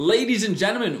Ladies and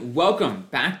gentlemen, welcome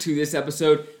back to this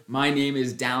episode. My name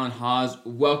is Dallin Hawes.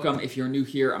 Welcome. If you're new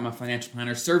here, I'm a financial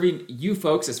planner serving you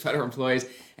folks as federal employees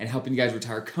and helping you guys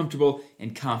retire comfortable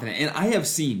and confident. And I have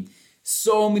seen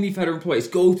so many federal employees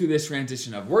go through this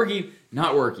transition of working,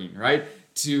 not working, right?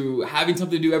 To having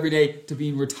something to do every day, to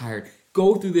being retired.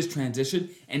 Go through this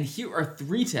transition. And here are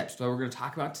 3 tips that we're going to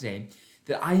talk about today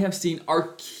that I have seen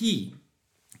are key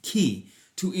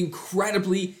to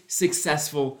incredibly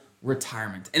successful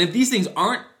retirement. And if these things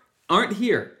aren't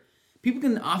here, people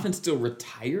can often still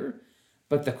retire,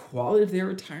 but the quality of their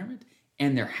retirement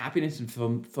and their happiness and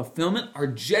fulfillment are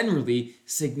generally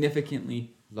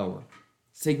significantly lower.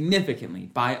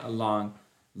 Significantly by a long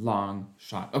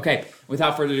shot. Okay,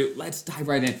 without further ado, let's dive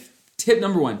right in. Tip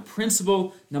number 1,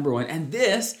 principle number 1, and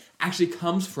this actually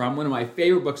comes from one of my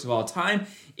favorite books of all time.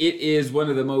 It is one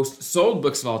of the most sold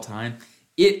books of all time.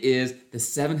 It is The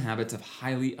 7 Habits of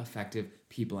Highly Effective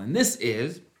People. And this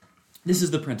is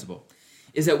the principle,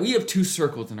 is that we have 2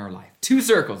 circles in our life. 2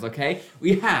 circles, okay?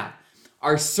 We have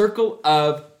our circle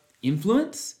of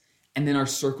influence and then our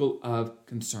circle of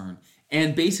concern.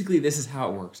 And basically this is how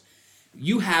it works.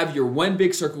 You have your one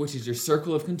big circle, which is your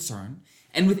circle of concern.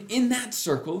 And within that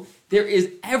circle, there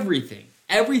is everything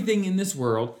in this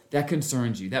world that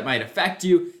concerns you, that might affect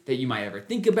you, that you might ever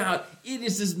think about. It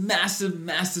is this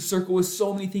massive circle with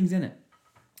so many things in it.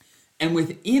 And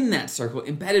within that circle,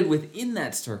 embedded within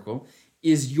that circle,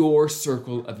 is your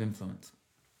circle of influence.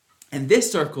 And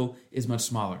this circle is much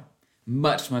smaller,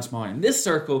 much smaller. And this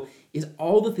circle is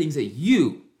all the things that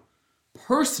you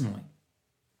personally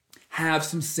have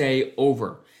some say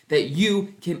over, that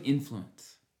you can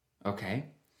influence, okay?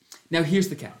 Now here's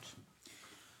the catch.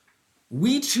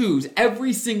 We choose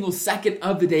every single second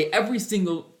of the day, every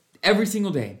single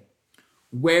day,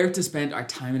 where to spend our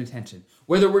time and attention.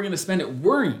 Whether we're going to spend it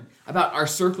worrying about our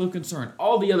circle of concern,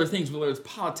 all the other things, whether it's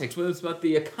politics, whether it's about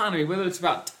the economy, whether it's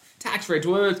about tax rates,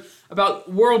 whether it's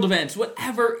about world events,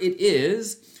 whatever it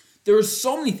is, there are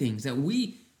so many things that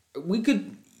we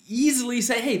could easily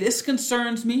say, hey, this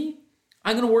concerns me.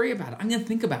 I'm going to worry about it. I'm going to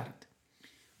think about it.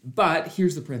 But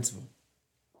here's the principle.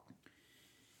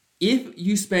 If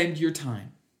you spend your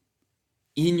time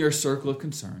in your circle of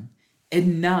concern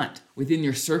and not within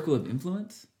your circle of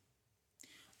influence,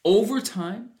 over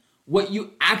time, what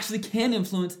you actually can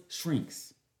influence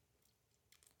shrinks.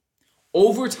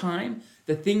 Over time,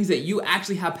 the things that you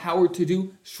actually have power to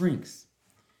do shrinks.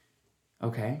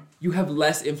 Okay? You have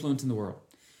less influence in the world.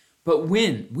 But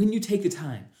when you take the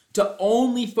time to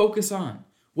only focus on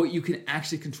what you can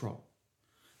actually control,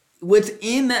 what's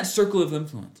in that circle of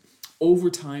influence, over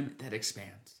time that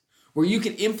expands, where you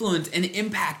can influence and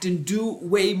impact and do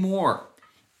way more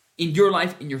in your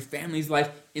life, in your family's life,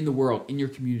 in the world, in your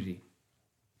community.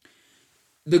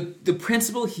 The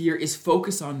principle here is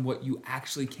focus on what you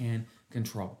actually can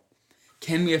control.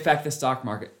 Can we affect the stock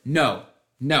market? No,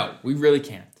 we really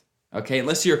can't. Okay,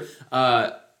 unless you're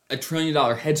a $1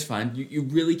 trillion hedge fund, you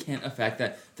really can't affect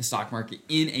the stock market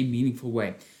in a meaningful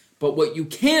way. But what you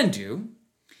can do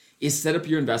is set up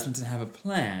your investments and have a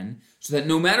plan so that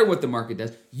no matter what the market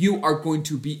does, you are going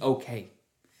to be okay.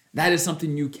 That is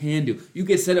something you can do. You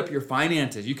can set up your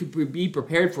finances. You can be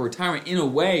prepared for retirement in a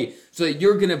way so that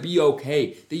you're going to be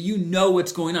okay, that you know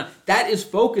what's going on. That is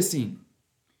focusing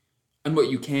on what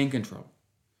you can control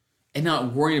and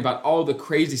not worrying about all the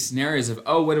crazy scenarios of,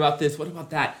 oh, what about this? What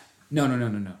about that?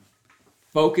 No.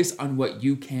 Focus on what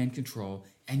you can control,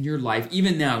 and your life,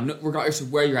 even now, regardless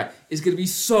of where you're at, is going to be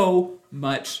so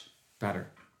much better.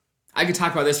 I could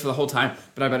talk about this for the whole time,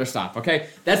 but I better stop, okay?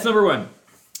 That's number 1.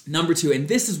 Number 2, and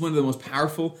this is one of the most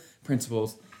powerful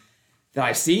principles that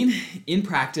I've seen in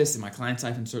practice in my client's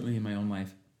life and certainly in my own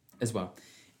life as well.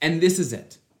 And this is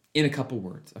it, in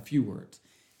a few words.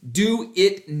 Do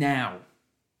it now.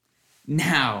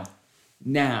 Now.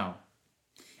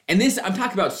 And this, I'm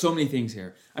talking about so many things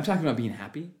here. I'm talking about being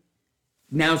happy.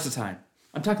 Now's the time.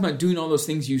 I'm talking about doing all those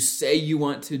things you say you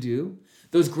want to do,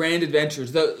 those grand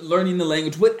adventures, learning the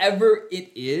language, whatever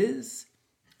it is,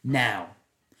 now.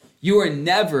 You are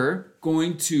never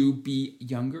going to be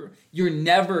younger. You're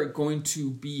never going to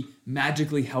be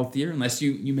magically healthier unless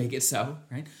you make it so,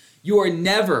 right? You are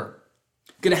never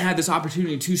going to have this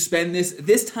opportunity to spend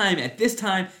this time, at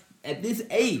this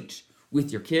age,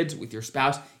 with your kids, with your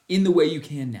spouse, in the way you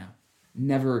can now.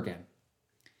 Never again.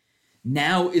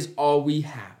 Now is all we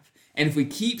have. And if we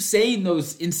keep saying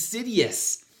those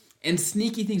insidious and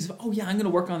sneaky things of, oh yeah, I'm going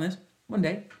to work on this one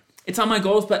day. It's on my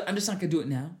goals, but I'm just not going to do it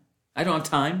now. I don't have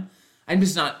time. I'm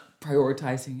just not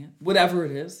prioritizing it. Whatever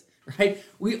it is, right?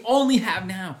 We only have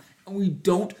now, and we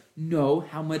don't know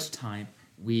how much time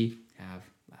we have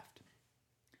left.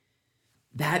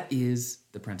 That is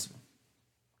the principle.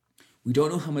 We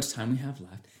don't know how much time we have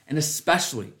left, and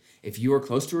especially if you are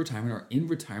close to retirement or in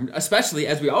retirement, especially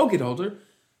as we all get older,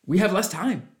 we have less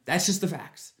time. That's just the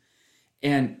facts.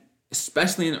 And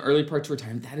especially in the early parts of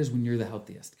retirement, that is when you're the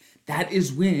healthiest. That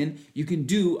is when you can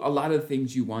do a lot of the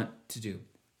things you want to do.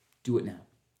 Do it now.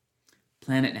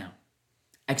 Plan it now.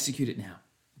 Execute it now.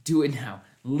 Do it now.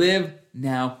 Live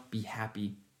now. Be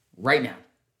happy right now.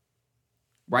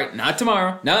 Right? Not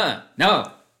tomorrow.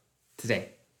 No. Today.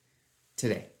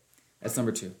 That's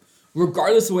number 2.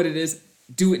 Regardless of what it is,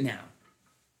 do it now.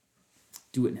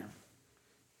 Do it now.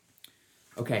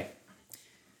 Okay.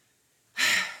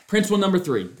 Principle number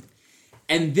 3.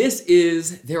 And this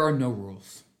is, there are no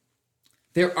rules.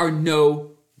 There are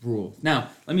no rules. Now,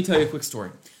 let me tell you a quick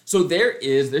story. So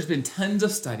there's been tons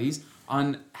of studies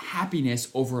on happiness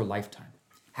over a lifetime.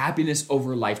 Happiness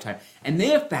over a lifetime. And they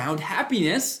have found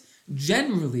happiness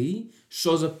generally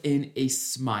shows up in a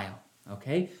smile,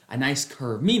 okay? A nice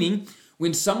curve, meaning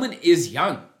when someone is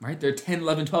young, right? They're 10,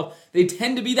 11, 12, they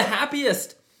tend to be the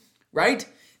happiest, right?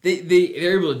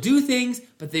 They're able to do things,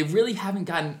 but they really haven't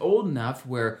gotten old enough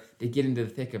where they get into the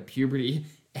thick of puberty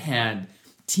and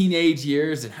teenage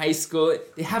years and high school.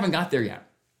 They haven't got there yet.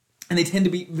 And they tend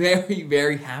to be very,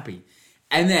 very happy.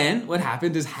 And then what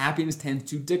happens is happiness tends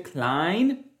to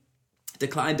decline.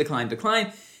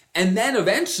 And then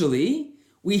eventually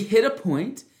we hit a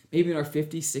point, maybe in our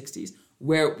 50s, 60s,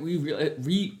 where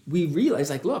we realize,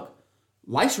 like, look,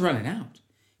 life's running out.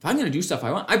 If I'm going to do stuff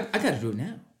I want, I got to do it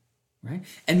now, right?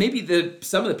 And maybe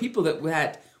some of the people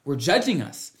that were judging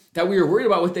us, that we were worried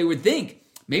about what they would think,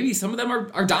 maybe some of them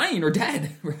are dying or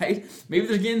dead, right? Maybe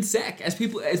they're getting sick as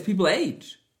people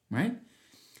age, right?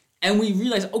 And we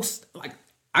realize,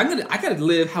 I got to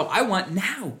live how I want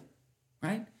now,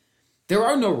 right? There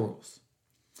are no rules.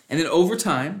 And then over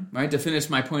time, right, to finish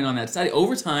my point on that study,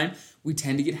 over time, we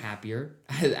tend to get happier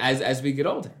as we get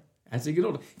older.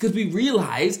 Because we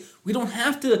realize we don't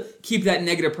have to keep that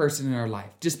negative person in our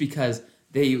life just because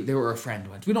they were a friend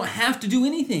once. We don't have to do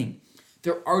anything.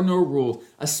 There are no rules,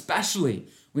 especially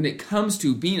when it comes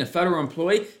to being a federal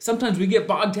employee. Sometimes we get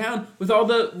bogged down with all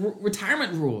the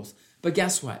retirement rules. But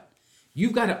guess what?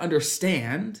 You've got to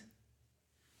understand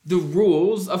the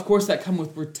rules, of course, that come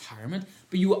with retirement,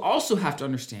 but you also have to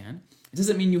understand it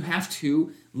doesn't mean you have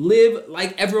to live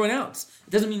like everyone else.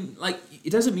 It doesn't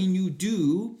mean you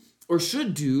do or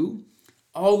should do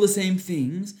all the same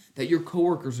things that your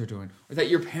coworkers are doing, or that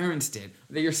your parents did,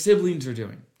 or that your siblings are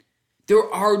doing.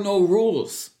 There are no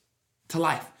rules to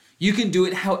life. You can do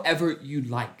it however you'd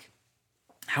like.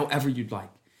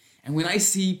 And when I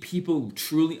see people who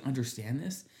truly understand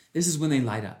this is when they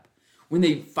light up. When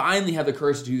they finally have the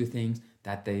courage to do the things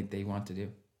that they want to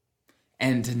do.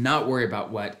 And to not worry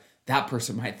about what that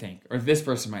person might think or this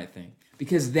person might think,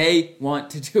 because they want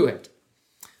to do it.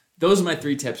 Those are my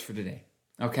 3 tips for today.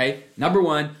 Okay? Number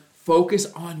 1, focus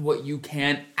on what you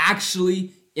can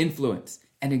actually influence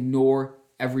and ignore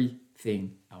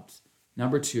everything else.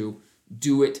 Number 2,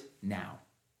 do it now.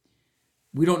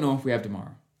 We don't know if we have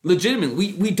tomorrow.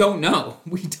 Legitimately, we don't know.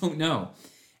 We don't know.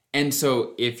 And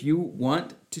so if you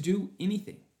want to do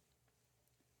anything,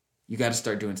 you got to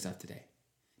start doing stuff today.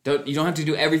 You don't have to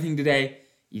do everything today.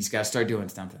 You just got to start doing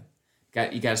something.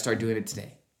 You got to start doing it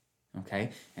today. Okay?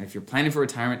 And if you're planning for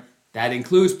retirement, that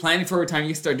includes planning for retirement.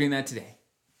 You can start doing that today.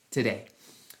 Today.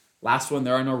 Last one,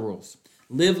 there are no rules.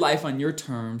 Live life on your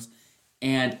terms.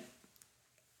 And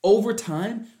over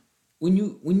time, when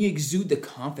you exude the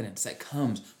confidence that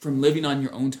comes from living on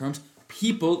your own terms,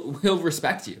 people will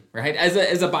respect you, right? As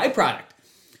a byproduct.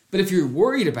 But if you're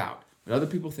worried about what other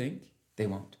people think, they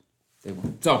won't.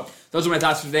 So those are my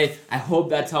thoughts for today. I hope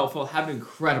that's helpful. Have an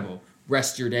incredible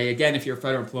rest of your day. Again, if you're a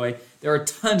federal employee, there are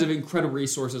tons of incredible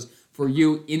resources for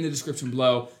you in the description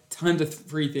below. Tons of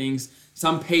free things,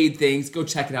 some paid things. Go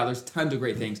check it out. There's tons of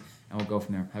great things. And we'll go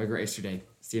from there. Have a great rest of your day.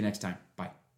 See you next time. Bye.